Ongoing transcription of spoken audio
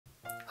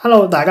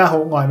Hello， 大家好，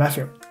我係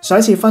Matthew。上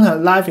一次分享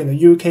Live in the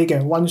UK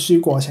嘅溫書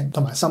過程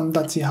同埋心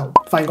得之後，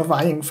發現個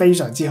反應非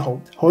常之好，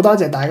好多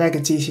謝大家嘅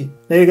支持。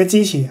你哋嘅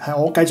支持係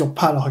我繼續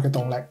拍落去嘅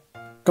動力。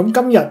咁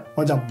今日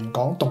我就唔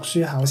講讀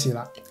書考試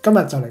啦，今日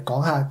就嚟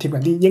講下貼近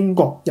啲英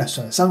國日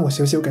常生活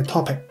少少嘅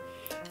topic，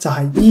 就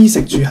係衣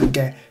食住行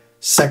嘅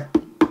食。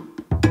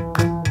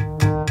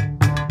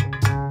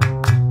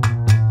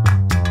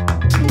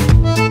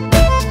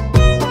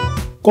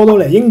過到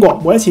嚟英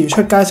國，每一次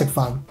出街食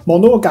飯，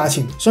望到個價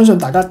錢，相信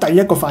大家第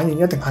一個反應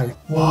一定係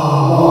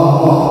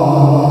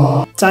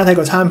哇！齋睇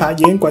個餐牌已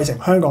經貴成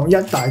香港一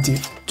大截，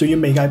仲要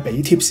未計俾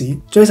貼士。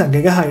最神奇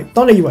嘅係，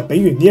當你以為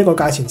俾完呢一個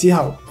價錢之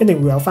後，一定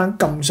會有翻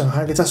咁上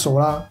下嘅質素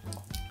啦，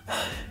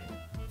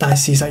但係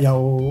事實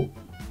又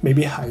未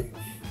必係，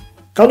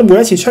搞到每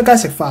一次出街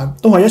食飯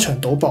都係一場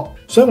賭博。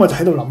所以我就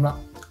喺度諗啦，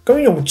究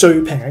竟用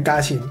最平嘅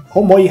價錢，可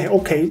唔可以喺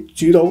屋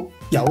企煮到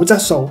有質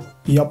素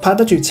而又拍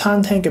得住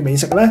餐廳嘅美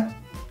食呢？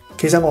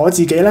其實我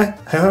自己咧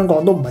喺香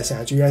港都唔係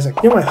成日煮嘢食，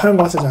因為香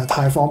港實在係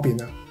太方便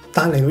啦。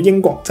但係嚟到英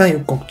國真係要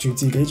焗住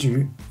自己煮，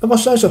咁我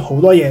相信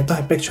好多嘢都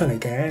係逼出嚟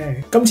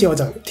嘅。今次我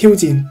就挑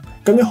戰，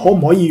究竟可唔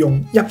可以用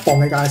1磅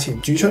嘅價錢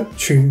煮出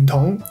傳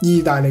統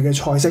意大利嘅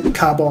菜式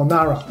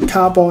Carbonara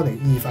卡邦尼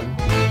意粉。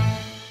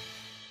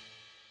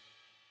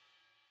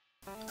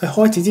喺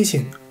開始之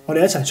前，我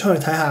哋一齊出去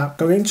睇下，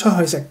究竟出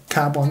去食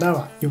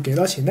Carbonara 要幾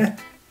多錢呢？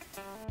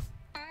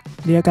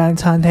呢一間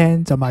餐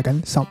廳就賣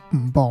緊15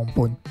磅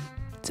半。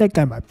即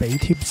係計埋俾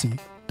貼士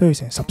都要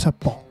成17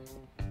磅，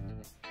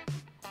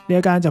呢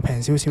一間就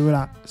平少少噶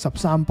啦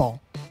，13磅，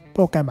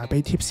不過計埋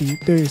俾貼士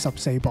都要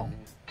14磅，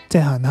即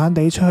係閒閒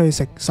地出去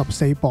食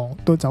14磅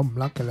都走唔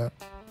甩噶啦。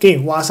既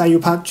然話晒要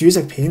拍煮食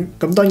片，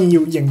咁當然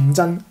要認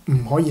真，唔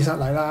可以失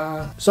禮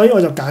啦。所以我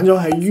就揀咗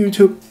喺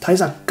YouTube 睇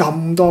晒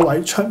咁多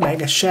位出名嘅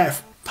chef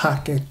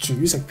拍嘅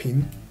煮食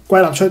片，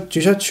歸納出煮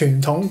出傳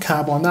統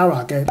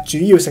Carbonara 嘅主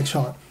要食材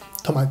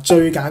同埋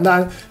最簡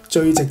單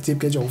最直接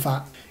嘅做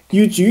法。要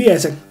煮嘢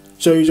食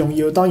最重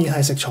要當然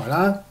係食材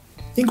啦。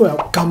英國有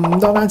咁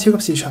多間超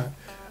級市場，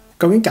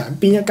究竟揀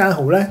邊一間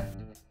好呢？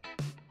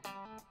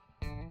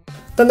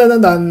噔噔噔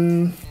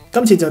噔，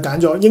今次就揀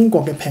咗英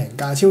國嘅平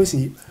價超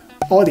市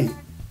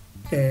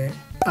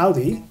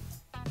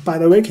ALDI。By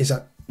the way， 其實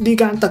呢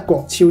間德國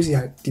超市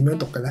係點樣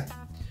讀嘅呢？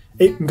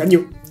唔緊要，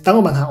等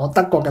我問下我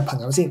德國嘅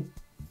朋友先。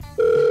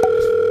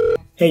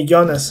Hey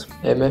Jonas.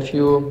 Hey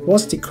Matthew.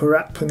 What's the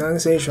correct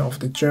pronunciation of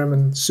the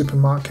German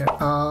supermarket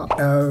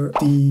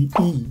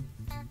ALDI?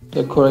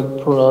 The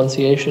correct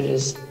pronunciation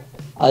is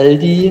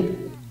ALDI.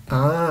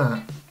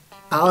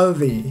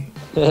 ALDI.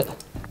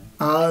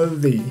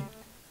 ALDI.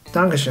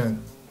 Dankeschön.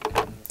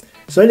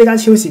 所以呢間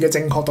超市嘅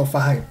正確讀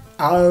法係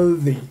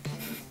ALDI。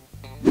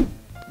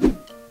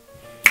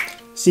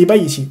事不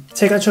宜遲，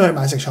即刻出去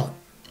買食材。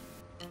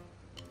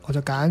我就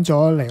揀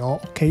咗離我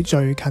屋企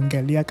最近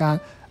嘅呢一間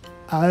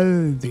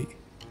ALDI。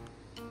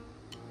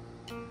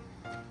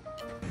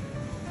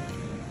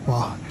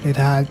哇！你睇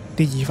下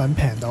啲意粉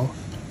平到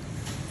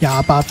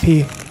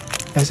28p，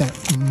 有成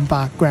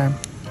500 gram，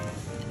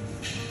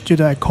 絕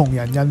對係窮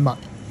人恩物。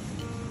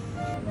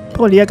不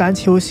過呢一間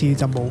超市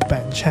就冇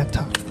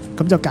pancetta，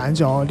 咁就揀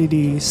咗呢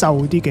啲瘦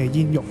啲嘅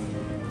煙肉，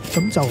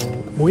咁就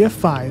每一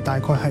塊大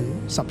概係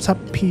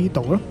17p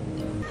度咯。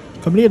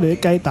咁呢度啲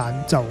雞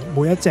蛋就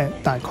每一隻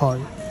大概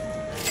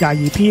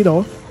22p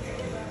度。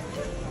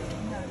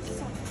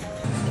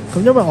咁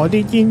因為我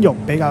啲煙肉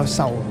比較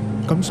瘦，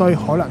咁所以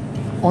可能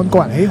按個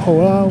人喜好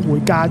啦，會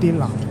加啲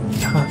奶。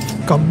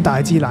咁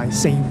大支奶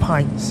4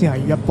 pint 先係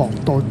1磅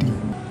多啲。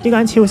呢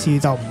間超市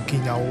就唔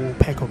見有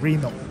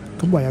Pecorino，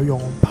 咁唯有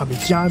用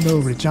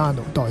Parmigiano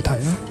Reggiano 代替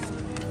啦。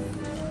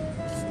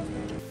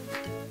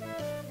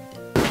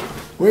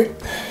喂，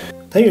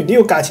睇完呢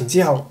個價錢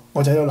之後，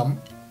我就喺度諗，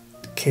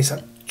其實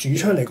煮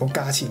出嚟個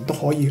價錢都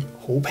可以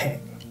好平。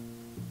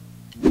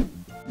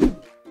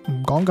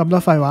唔講咁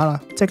多廢話啦，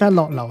即刻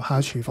落樓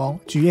下廚房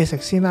煮嘢食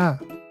先啦。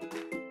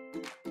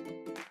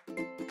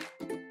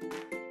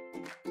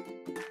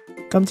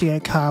今次嘅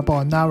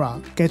Carbonara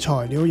嘅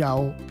材料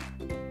有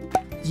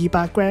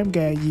200 gram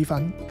嘅意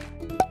粉、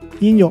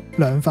煙肉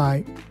2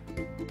塊、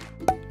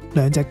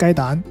2隻雞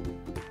蛋、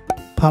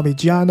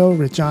Parmigiano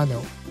Reggiano，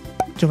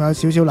 仲有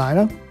少少奶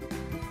啦。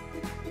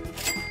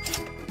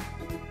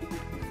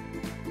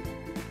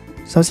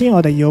首先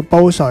我哋要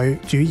煲水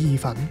煮意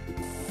粉。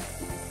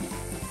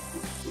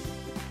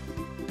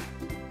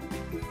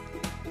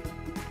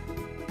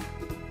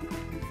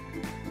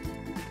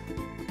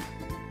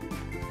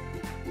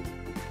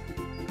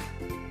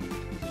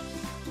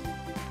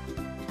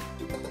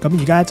咁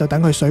而家就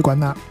等佢水滾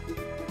啦。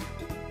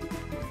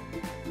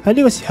喺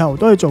呢個時候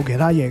都要做其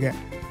他嘢嘅，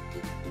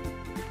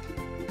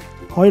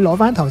可以攞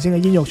翻頭先嘅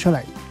煙肉出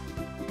嚟。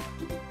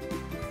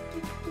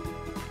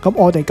咁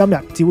我哋今日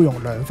只會用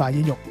2塊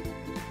煙肉，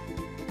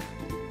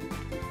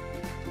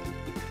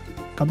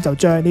咁就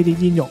將呢啲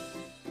煙肉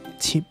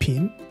切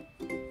片。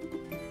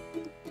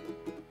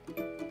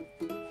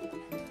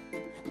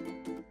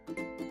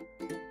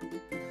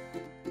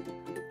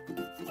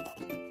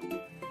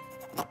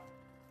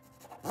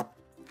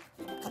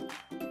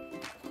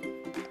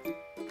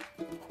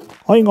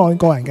可以按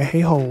個人嘅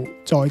喜好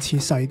再切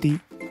細啲。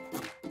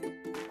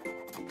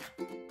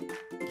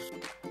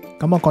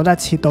咁我覺得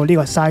切到呢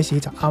個 size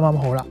就啱啱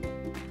好啦。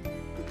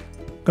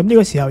咁呢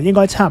個時候應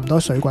該差唔多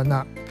水滾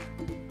啦。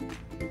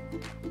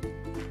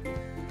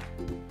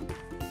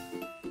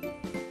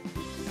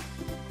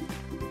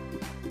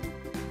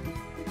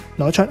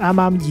攞出啱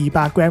啱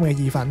200g 嘅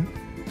意粉，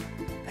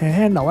輕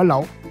輕扭一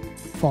扭，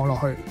放落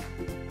去，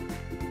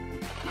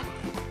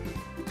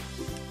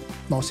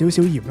落少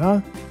少鹽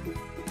啦，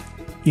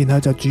然後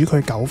就煮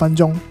佢9分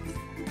鐘。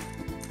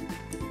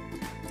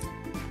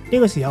呢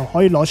個時候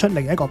可以攞出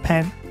另一個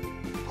pan，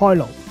 開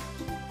爐，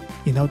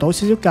然後倒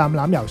少少橄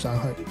欖油上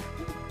去，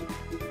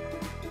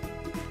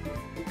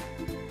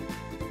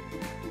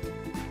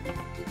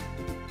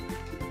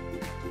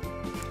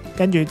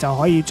跟住就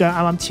可以將啱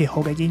啱切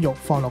好嘅煙肉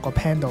放落個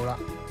pan 度啦。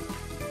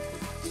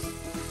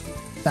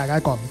大家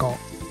覺唔覺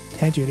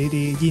聽住呢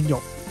啲煙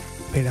肉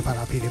噼里啪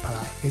啦噼里啪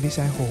啦呢啲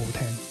聲好好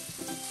聽？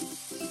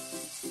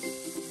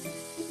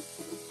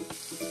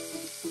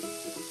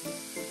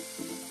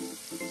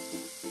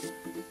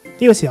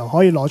呢個時候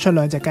可以攞出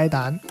2隻雞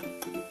蛋，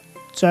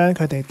將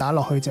佢哋打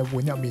落去隻碗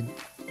入面，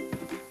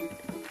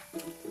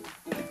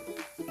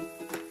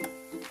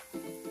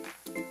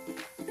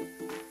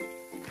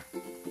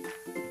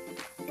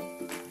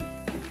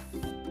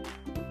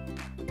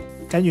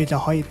跟住就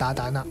可以打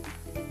蛋啦。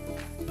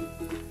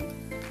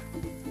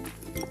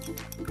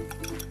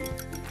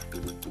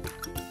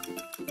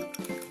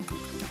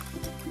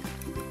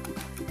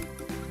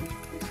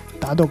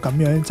打到咁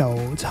樣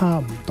就差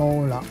唔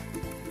多啦。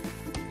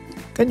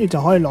跟住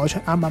就可以攞出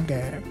啱啱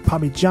嘅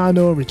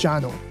Parmigiano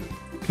Reggiano。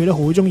如果你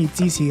好中意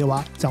芝士嘅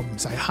話，就唔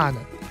使慳啦，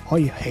可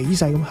以起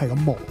勢咁係咁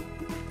磨。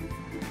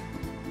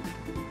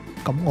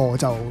咁我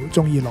就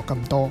中意落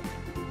咁多。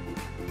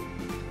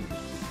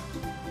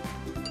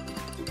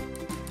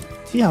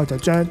之後就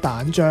將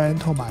蛋漿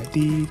同埋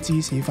啲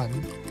芝士粉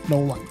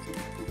撈勻。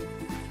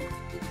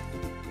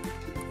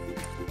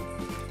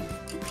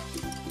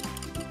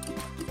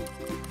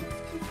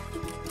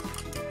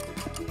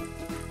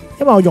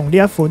因為我用呢一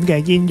款嘅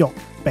煙肉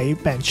比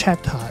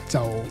pancetta 就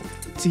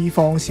脂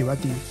肪少一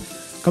啲，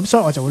咁所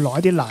以我就會落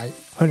一啲奶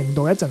去令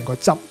到一陣個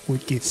汁會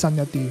結身一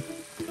啲。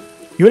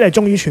如果你係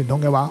忠於傳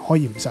統嘅話，可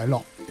以唔使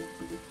落。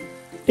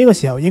呢個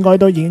時候應該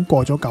都已經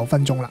過咗9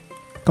分鐘啦，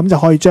咁就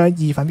可以將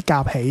意粉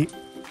夾起，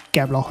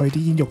夾落去啲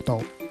煙肉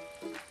度，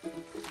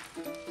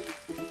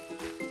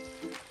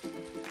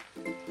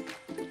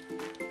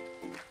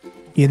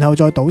然後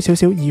再倒少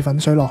少意粉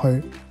水落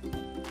去。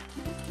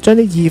將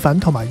啲意粉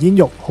同埋煙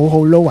肉好好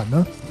撈勻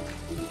啦。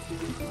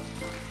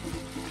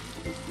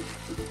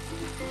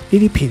呢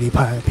啲噼里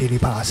啪啦噼里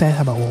啪啦聲係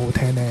咪好好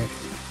聽呢？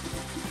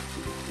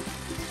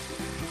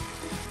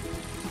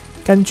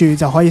跟住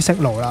就可以熄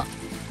爐啦。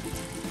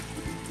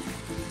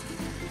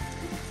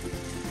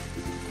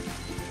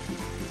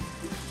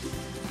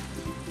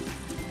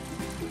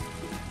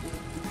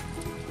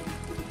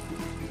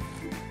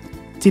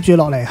接住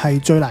落嚟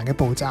係最難嘅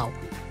步驟。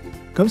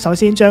咁首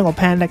先將個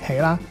pan 拎起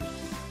啦。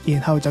然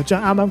後就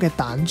將啱啱嘅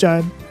蛋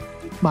漿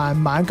慢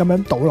慢咁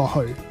樣倒落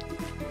去。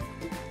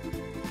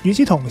與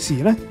此同時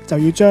呢，就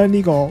要將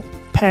呢個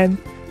pan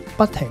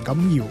不停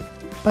咁搖，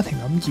不停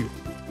咁搖。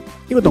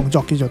呢個動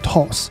作叫做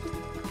toss。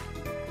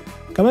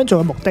咁樣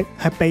做嘅目的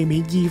係避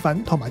免意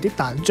粉同埋啲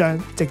蛋漿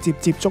直接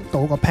接觸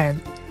到個 pan。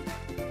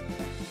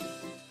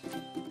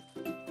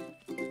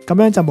咁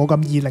樣就冇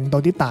咁易令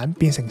到啲蛋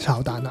變成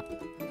炒蛋啦。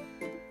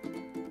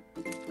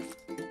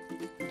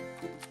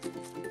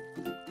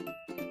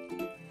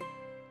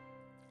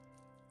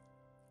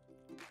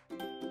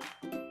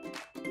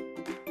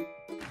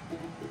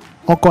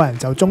我個人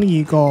就中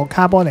意個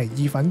卡邦尼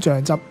意粉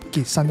醬汁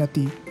結身一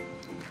啲，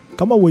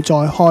咁我會再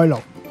開爐，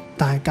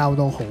但係較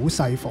到好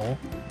細火，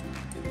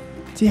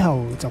之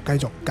後就繼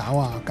續攪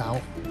啊攪，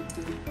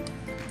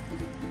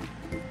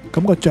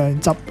咁個醬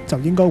汁就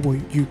應該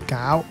會越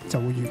攪就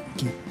會越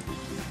結，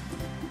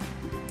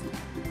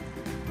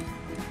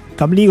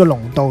咁呢個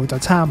濃度就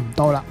差唔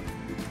多啦。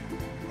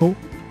好，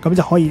咁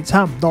就可以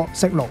差唔多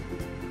熄爐，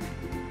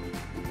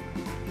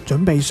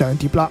準備上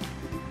碟啦。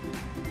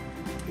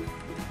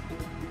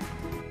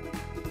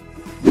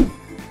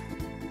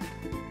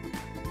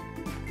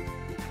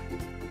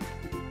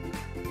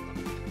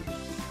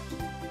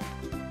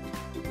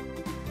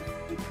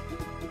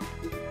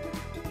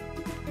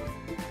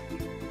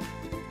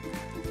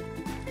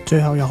最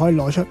後又可以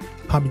攞出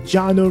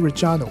Parmigiano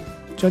Reggiano，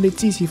 將啲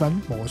芝士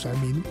粉磨上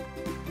面。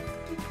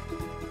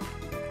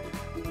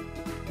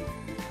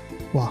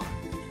哇，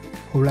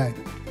好靚！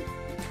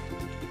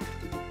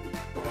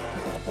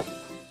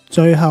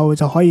最後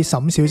就可以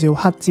灑少少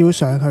黑椒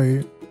上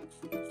去。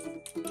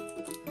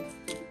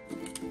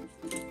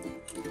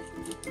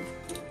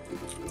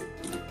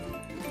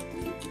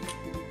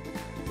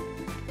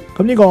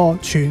咁呢個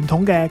傳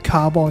統嘅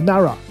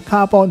Carbonara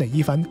卡邦尼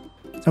意粉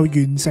就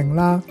完成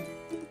啦。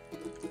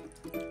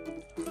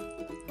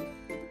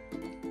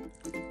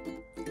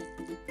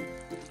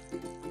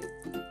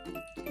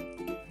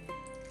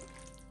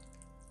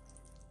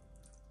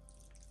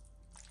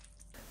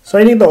所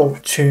以呢度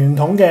傳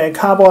統嘅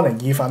卡邦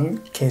尼意粉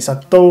其實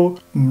都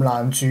唔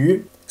難煮，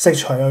食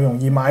材又容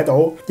易買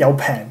到，又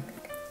平。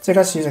即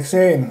刻試食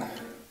先。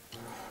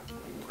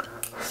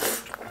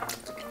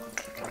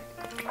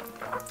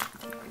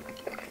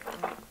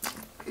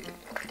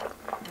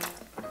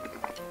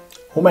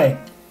好味，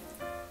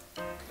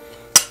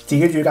自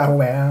己煮梗好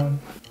味啊！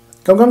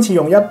咁今次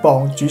用一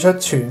磅煮出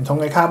傳統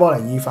嘅卡邦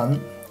尼意粉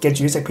嘅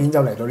煮食片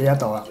就嚟到呢一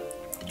度啦。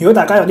如果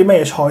大家有啲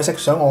咩菜式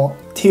想我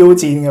挑戰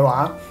嘅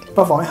話，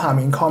不妨喺下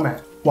面 comment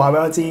話俾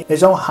我知，你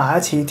想我下一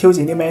次挑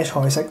戰啲咩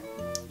菜式。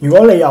如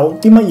果你有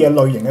啲乜嘢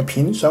類型嘅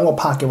片想我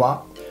拍嘅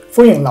話，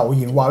歡迎留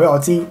言話俾我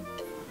知。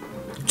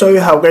最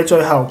後嘅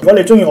最後，如果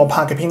你中意我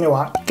拍嘅片嘅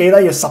話，記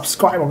得要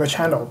subscribe 我嘅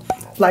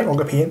channel、like 我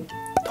嘅片，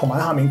同埋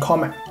喺下面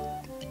comment。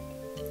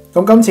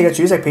咁今次嘅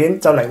煮食片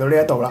就嚟到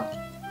呢一度啦，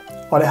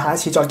我哋下一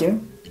次再見，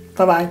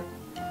拜拜。